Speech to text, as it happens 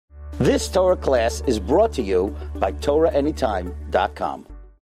This Torah class is brought to you by TorahAnytime.com.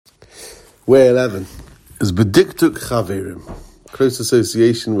 Way 11 is Bediktuk Chaverim, close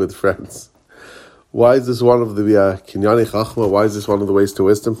association with friends. Why is this one of the Kinyani Chachma? Why is this one of the ways to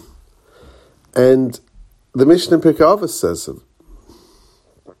wisdom? And the Mishnah in Pirkei Avos says,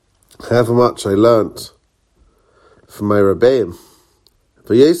 however much I learnt from my Rebbeim,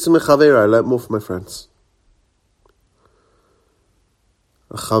 I learnt more from my friends.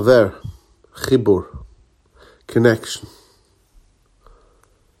 A chaver, chibur, connection.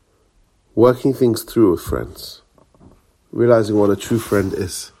 Working things through with friends. Realizing what a true friend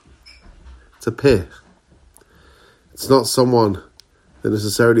is. It's a peer. It's not someone that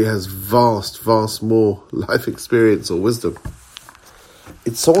necessarily has vast more life experience or wisdom.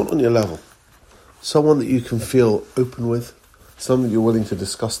 It's someone on your level. Someone that you can feel open with. Someone that you're willing to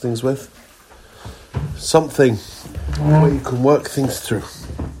discuss things with. Something where you can work things through.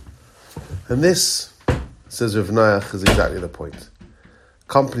 And this, says Rav Noach, is exactly the point.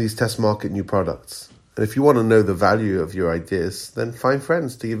 Companies test market new products. And if you want to know the value of your ideas, then find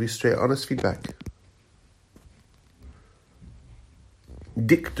friends to give you straight, honest feedback.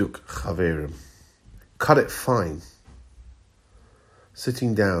 Dikduk chaverim. Cut it fine.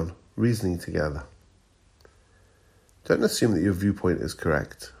 Sitting down, reasoning together. Don't assume that your viewpoint is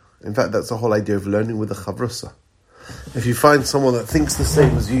correct. In fact, that's the whole idea of learning with a chavrusa. If you find someone that thinks the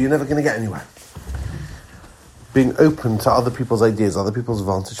same as you, you're never going to get anywhere. Being open to other people's ideas, other people's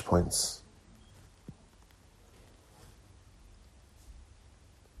vantage points.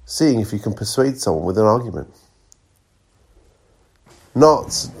 Seeing if you can persuade someone with an argument.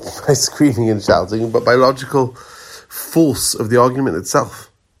 Not by screaming and shouting, but by logical force of the argument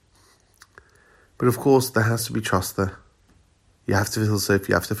itself. But of course, there has to be trust there. You have to feel safe,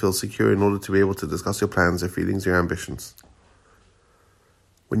 you have to feel secure in order to be able to discuss your plans, your feelings, your ambitions.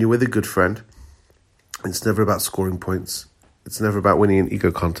 When you're with a good friend, it's never about scoring points. It's never about winning an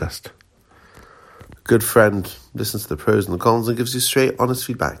ego contest. A good friend listens to the pros and the cons and gives you straight, honest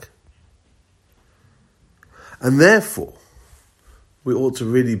feedback. And therefore, we ought to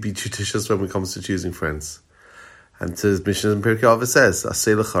really be judicious when it comes to choosing friends. And to Mishnah in Pirkei Avos says,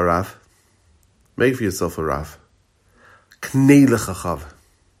 Aseh lecha rav, make for yourself a rav. Knei lecha chav,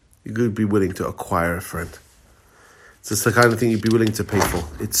 you could be willing to acquire a friend. It's just the kind of thing you'd be willing to pay for.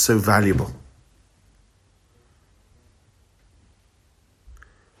 It's so valuable.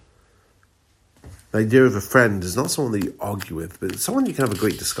 The idea of a friend is not someone that you argue with, but it's someone you can have a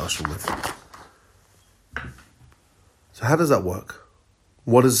great discussion with. So how does that work?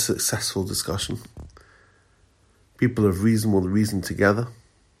 What is a successful discussion? People have reasoned together.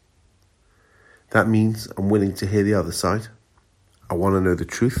 That means I'm willing to hear the other side. I want to know the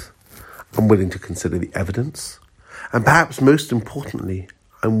truth. I'm willing to consider the evidence. And perhaps most importantly,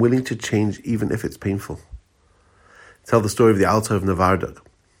 I'm willing to change even if it's painful. Tell the story of the Alter of Novardok.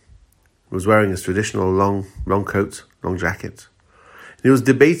 He was wearing his traditional long coat, long jacket. And he was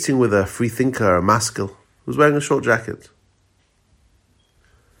debating with a free thinker, a maskil, who was wearing a short jacket.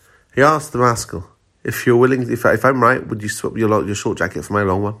 He asked the maskil, if you're willing, if I'm right, would you swap your short jacket for my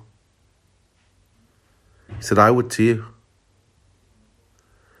long one? He said, I would to you.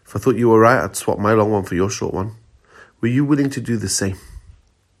 If I thought you were right, I'd swap my long one for your short one. Were you willing to do the same?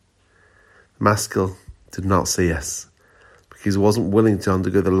 The maskil did not say yes, because he wasn't willing to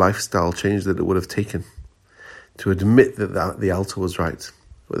undergo the lifestyle change that it would have taken to admit that the Alter was right.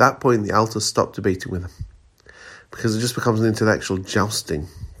 At that point, the Alter stopped debating with him, because it just becomes an intellectual jousting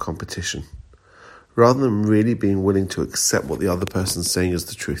competition, rather than really being willing to accept what the other person's saying is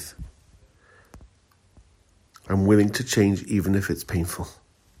the truth. I'm willing to change even if it's painful.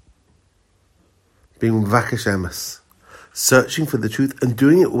 Being vakesh emes, searching for the truth and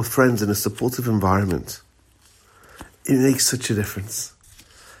doing it with friends in a supportive environment. It makes such a difference.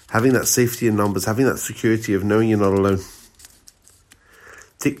 Having that safety in numbers, having that security of knowing you're not alone.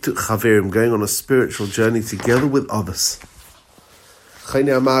 Dikduk chaverim, going on a spiritual journey together with others. Chayne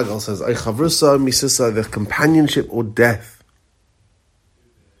Amagal says, Ay chavrusa misisa, the companionship or death.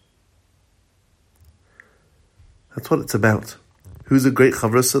 That's what it's about. Who's a great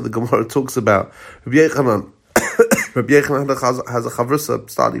chavrusa? The Gemara talks about Rabbi Yechanan. Rabbi Yechanan has a chavrusa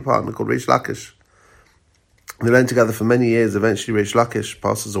study partner called Reish Lakish. They learned together for many years. Eventually, Reish Lakish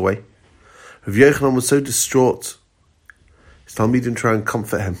passes away. Rabbi Yechanan was so distraught. His Talmidim try and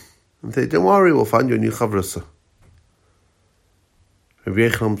comfort him. And they say, don't worry, we'll find you a new chavrusa. Rabbi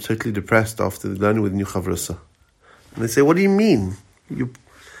Yechanan was totally depressed after learning with new chavrusa. And they say, what do you mean?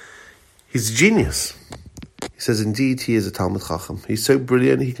 He's a genius. He says, indeed, he is a Talmid Chacham. He's so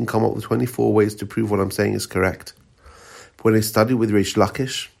brilliant, he can come up with 24 ways to prove what I'm saying is correct. But when I studied with Reish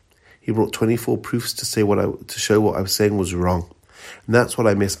Lakish, He brought 24 proofs to show what I was saying was wrong. And that's what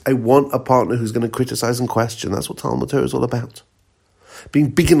I miss. I want a partner who's going to criticize and question. That's what Talmud Torah is all about. Being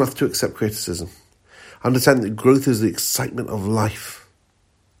big enough to accept criticism. Understanding that growth is the excitement of life.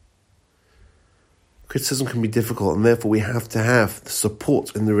 Criticism can be difficult, and therefore we have to have the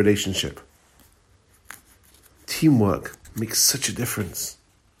support in the relationship. Teamwork makes such a difference.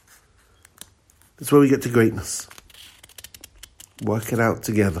 It's where we get to greatness. Work it out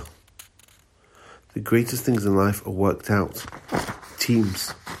together. The greatest things in life are worked out.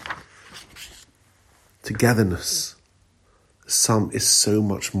 Teams. Togetherness. The sum is so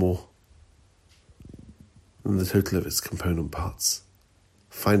much more than the total of its component parts.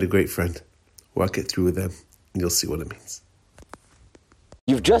 Find a great friend. Work it through with them, and you'll see what it means.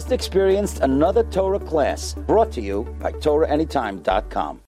 You've just experienced another Torah class brought to you by TorahAnytime.com.